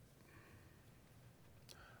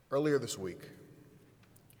Earlier this week,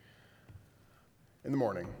 in the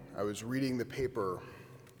morning, I was reading the paper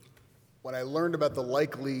when I learned about the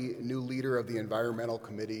likely new leader of the Environmental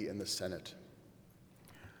Committee in the Senate.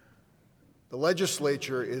 The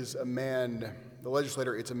legislator, it's a man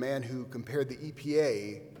who compared the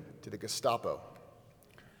EPA to the Gestapo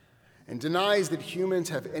and denies that humans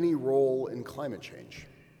have any role in climate change.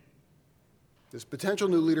 This potential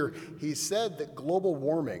new leader, he said that global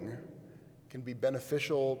warming can be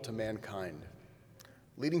beneficial to mankind,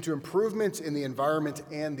 leading to improvements in the environment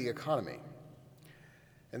and the economy.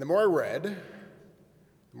 And the more I read,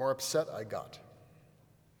 the more upset I got.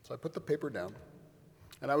 So I put the paper down,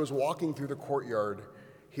 and I was walking through the courtyard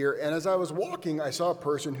here, and as I was walking, I saw a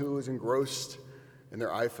person who was engrossed in their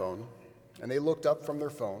iPhone, and they looked up from their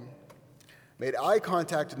phone, made eye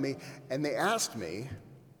contact with me, and they asked me,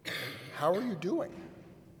 "How are you doing?"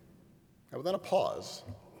 And without a pause,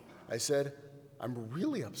 I said, "I'm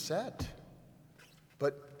really upset,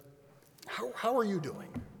 but how are you doing?"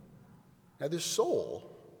 Now this soul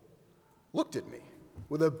looked at me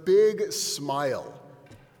with a big smile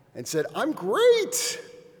and said, "I'm great,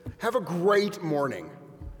 have a great morning,"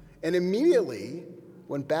 and immediately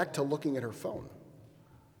went back to looking at her phone.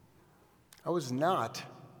 I was not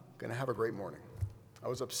going to have a great morning. I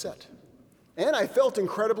was upset. And I felt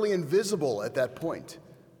incredibly invisible at that point.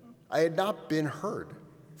 I had not been heard.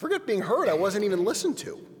 Forget being heard, I wasn't even listened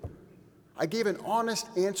to. I gave an honest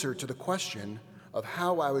answer to the question of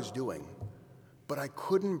how I was doing, but I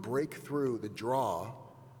couldn't break through the draw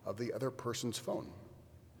of the other person's phone.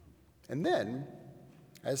 And then,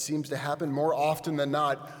 as seems to happen more often than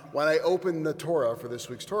not, when I opened the Torah for this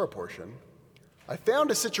week's Torah portion, I found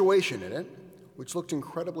a situation in it which looked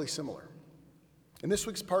incredibly similar. In this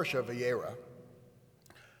week's Parsha, Vayera,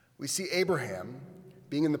 we see Abraham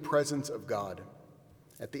being in the presence of God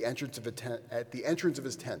at the entrance of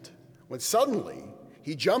his tent, when suddenly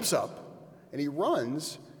he jumps up and he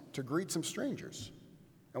runs to greet some strangers.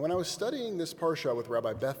 And when I was studying this Parsha with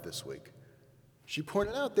Rabbi Beth this week, she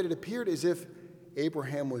pointed out that it appeared as if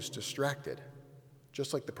Abraham was distracted,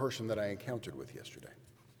 just like the person that I encountered with yesterday.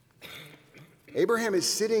 Abraham is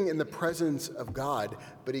sitting in the presence of God,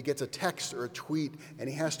 but he gets a text or a tweet, and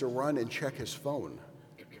he has to run and check his phone.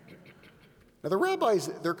 Now, the rabbis,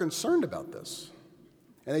 they're concerned about this,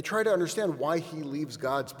 and they try to understand why he leaves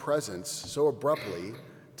God's presence so abruptly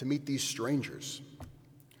to meet these strangers.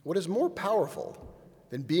 What is more powerful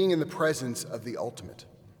than being in the presence of the ultimate?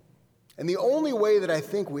 And the only way that I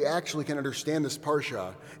think we actually can understand this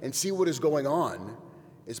Parsha and see what is going on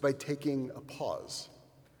is by taking a pause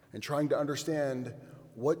and trying to understand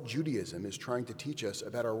what Judaism is trying to teach us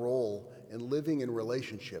about our role in living in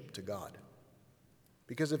relationship to God.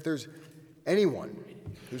 Because if there's anyone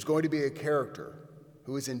who's going to be a character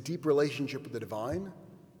who is in deep relationship with the divine,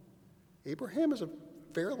 Abraham is a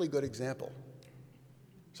fairly good example.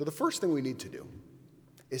 So the first thing we need to do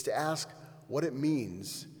is to ask what it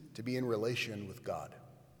means to be in relation with God.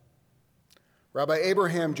 Rabbi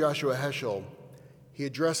Abraham Joshua Heschel, he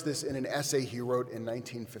addressed this in an essay he wrote in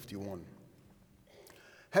 1951.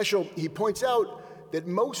 Heschel, he points out that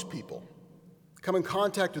most people come in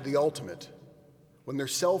contact with the ultimate when their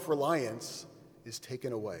self-reliance is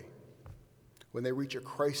taken away, when they reach a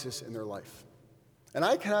crisis in their life. And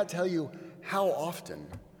I cannot tell you how often,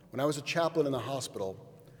 when I was a chaplain in the hospital,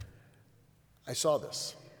 I saw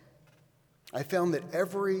this. I found that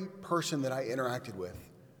every person that I interacted with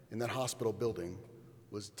in that hospital building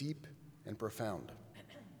was deep and profound.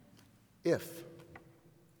 If,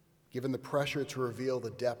 given the pressure to reveal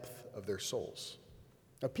the depth of their souls.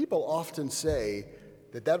 Now, people often say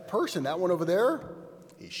that person, that one over there,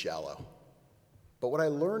 he's shallow. But what I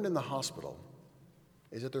learned in the hospital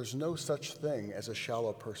is that there's no such thing as a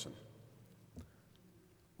shallow person.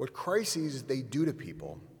 What crises they do to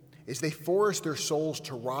people is they force their souls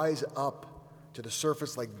to rise up to the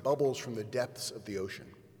surface like bubbles from the depths of the ocean.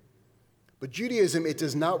 But Judaism, it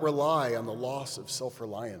does not rely on the loss of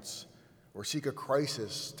self-reliance or seek a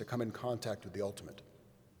crisis to come in contact with the ultimate.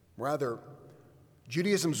 Rather,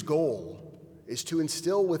 Judaism's goal is to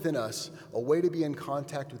instill within us a way to be in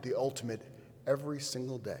contact with the ultimate every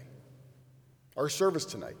single day. Our service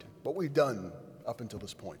tonight, what we've done up until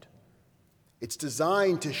this point, it's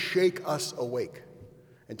designed to shake us awake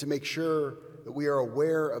and to make sure that we are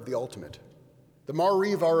aware of the ultimate. The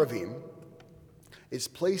Ma'ariv Aravim is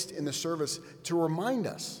placed in the service to remind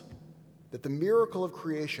us that the miracle of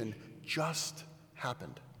creation just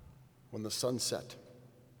happened when the sun set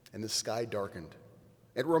and the sky darkened.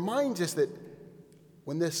 It reminds us that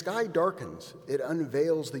when the sky darkens, it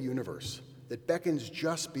unveils the universe that beckons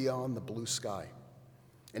just beyond the blue sky.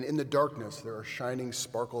 And in the darkness, there are shining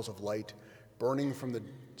sparkles of light burning from the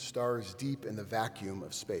stars deep in the vacuum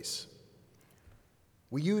of space.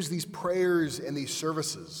 We use these prayers and these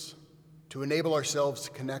services to enable ourselves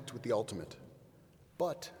to connect with the ultimate.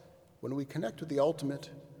 But when we connect with the ultimate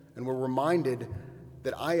and we're reminded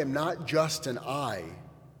that I am not just an I,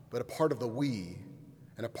 but a part of the we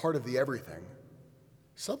and a part of the everything,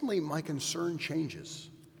 suddenly my concern changes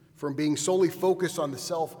from being solely focused on the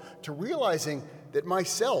self to realizing that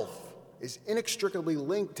myself is inextricably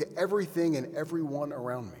linked to everything and everyone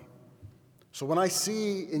around me. So when I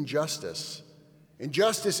see injustice,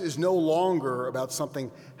 injustice is no longer about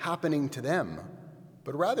something happening to them,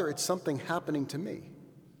 but rather it's something happening to me.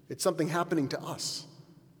 It's something happening to us.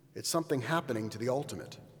 It's something happening to the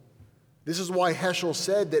ultimate. This is why Heschel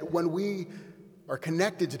said that when we are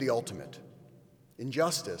connected to the ultimate,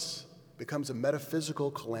 injustice becomes a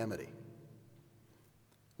metaphysical calamity.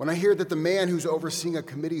 When I hear that the man who's overseeing a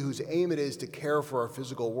committee whose aim it is to care for our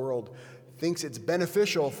physical world thinks it's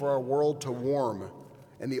beneficial for our world to warm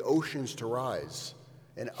and the oceans to rise,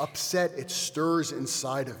 an upset it stirs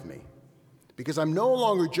inside of me, because I'm no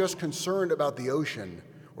longer just concerned about the ocean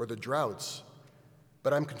or the droughts,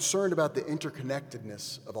 but I'm concerned about the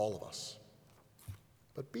interconnectedness of all of us.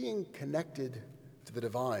 But being connected to the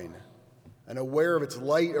divine and aware of its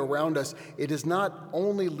light around us, it does not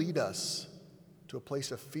only lead us to a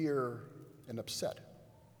place of fear and upset,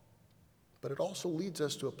 but it also leads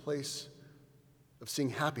us to a place of seeing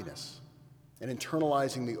happiness and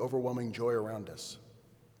internalizing the overwhelming joy around us.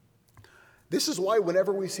 This is why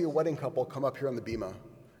whenever we see a wedding couple come up here on the bima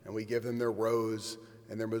and we give them their rose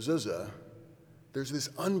and their mezuzah, there's this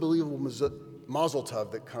unbelievable mazel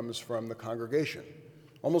tov that comes from the congregation,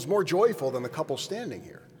 almost more joyful than the couple standing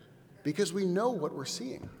here, because we know what we're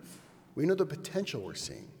seeing. We know the potential we're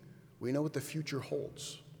seeing. We know what the future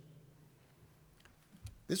holds.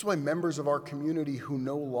 This is why members of our community who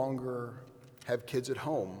no longer have kids at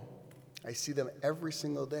home, I see them every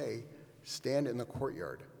single day stand in the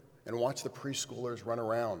courtyard and watch the preschoolers run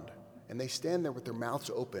around. And they stand there with their mouths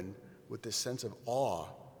open with this sense of awe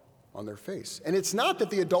on their face. And it's not that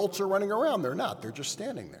the adults are running around. They're not. They're just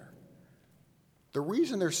standing there. The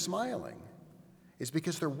reason they're smiling is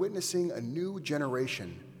because they're witnessing a new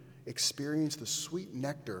generation experience the sweet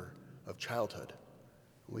nectar of childhood.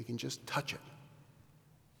 We can just touch it.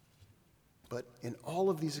 But in all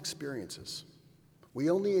of these experiences, we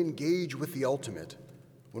only engage with the ultimate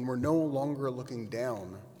when we're no longer looking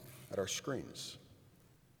down at our screens,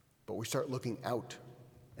 but we start looking out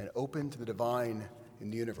and open to the divine in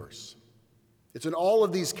the universe. It's in all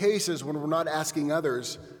of these cases when we're not asking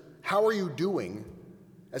others, "How are you doing?"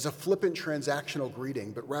 as a flippant transactional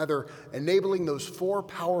greeting, but rather enabling those four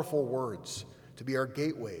powerful words to be our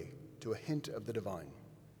gateway to a hint of the divine.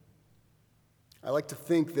 I like to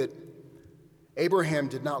think that Abraham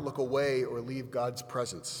did not look away or leave God's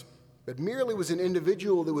presence, but merely was an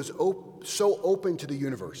individual that was so open to the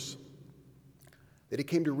universe that he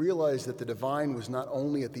came to realize that the divine was not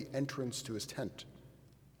only at the entrance to his tent,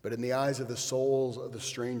 but in the eyes of the souls of the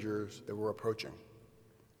strangers that were approaching.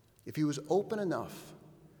 If he was open enough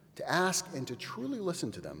to ask and to truly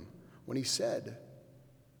listen to them when he said,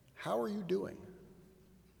 "How are you doing?"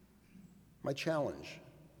 My challenge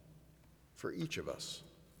for each of us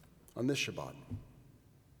on this Shabbat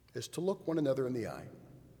is to look one another in the eye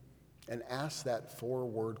and ask that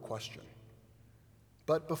four-word question.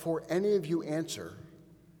 But before any of you answer,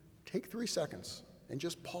 take 3 seconds and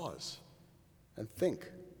just pause and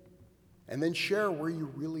think, and then share where you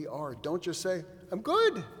really are. Don't just say, "I'm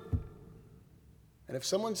good." And if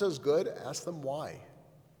someone says good, ask them why.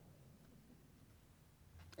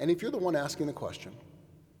 And if you're the one asking the question,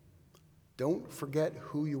 don't forget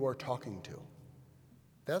who you are talking to.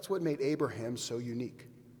 That's what made Abraham so unique.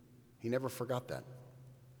 He never forgot that.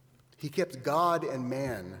 He kept God and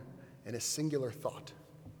man in a singular thought.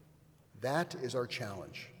 That is our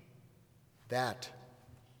challenge. That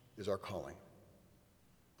is our calling.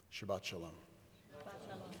 Shabbat Shalom.